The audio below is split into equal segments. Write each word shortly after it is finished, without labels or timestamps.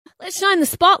Let's shine the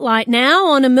spotlight now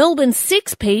on a Melbourne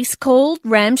six-piece called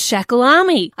Ramshackle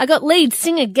Army. I got lead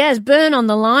singer Gaz Byrne on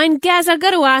the line. Gaz, I've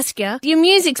got to ask you, your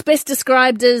music's best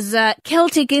described as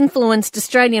Celtic-influenced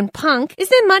Australian punk. Is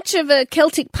there much of a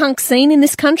Celtic punk scene in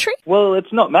this country? Well,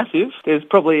 it's not massive. There's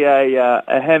probably a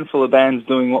handful of bands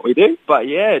doing what we do. But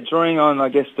yeah, drawing on, I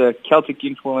guess, the Celtic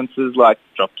influences like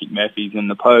Dropkick Murphys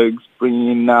and the Pogues, bringing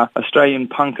in Australian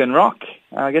punk and rock.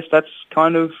 I guess that's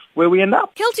kind of where we end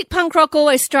up. Celtic punk rock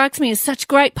always strikes me as such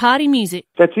great party music.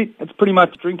 That's it. It's pretty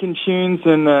much drinking tunes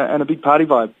and a big party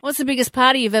vibe. What's the biggest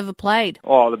party you've ever played?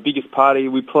 Oh, the biggest party,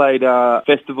 we played a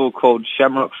festival called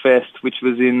Shamrock Fest, which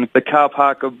was in the car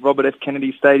park of Robert F.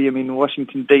 Kennedy Stadium in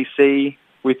Washington, D.C.,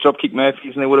 with Dropkick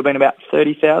Murphys, and there would have been about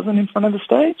 30,000 in front of the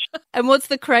stage. And what's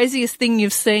the craziest thing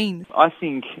you've seen? I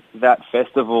think that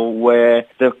festival where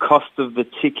the cost of the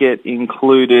ticket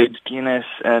included Guinness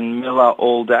and Miller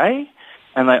all day,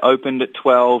 and they opened at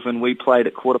 12 and we played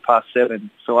at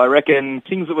 7:15. So I reckon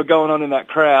things that were going on in that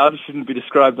crowd shouldn't be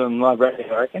described on live radio,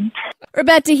 I reckon. We're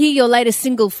about to hear your latest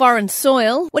single, Foreign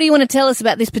Soil. What do you want to tell us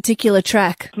about this particular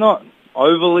track? It's not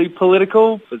overly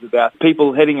political. It's about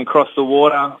people heading across the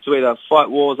water to either fight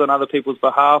wars on other people's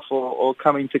behalf or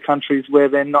coming to countries where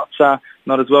they're not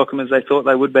as welcome as they thought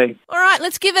they would be. All right,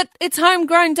 let's give it its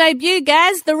homegrown debut,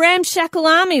 Gaz, the Ramshackle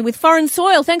Army with Foreign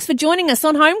Soil. Thanks for joining us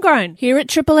on Homegrown here at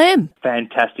Triple M.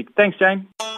 Fantastic. Thanks, Jane.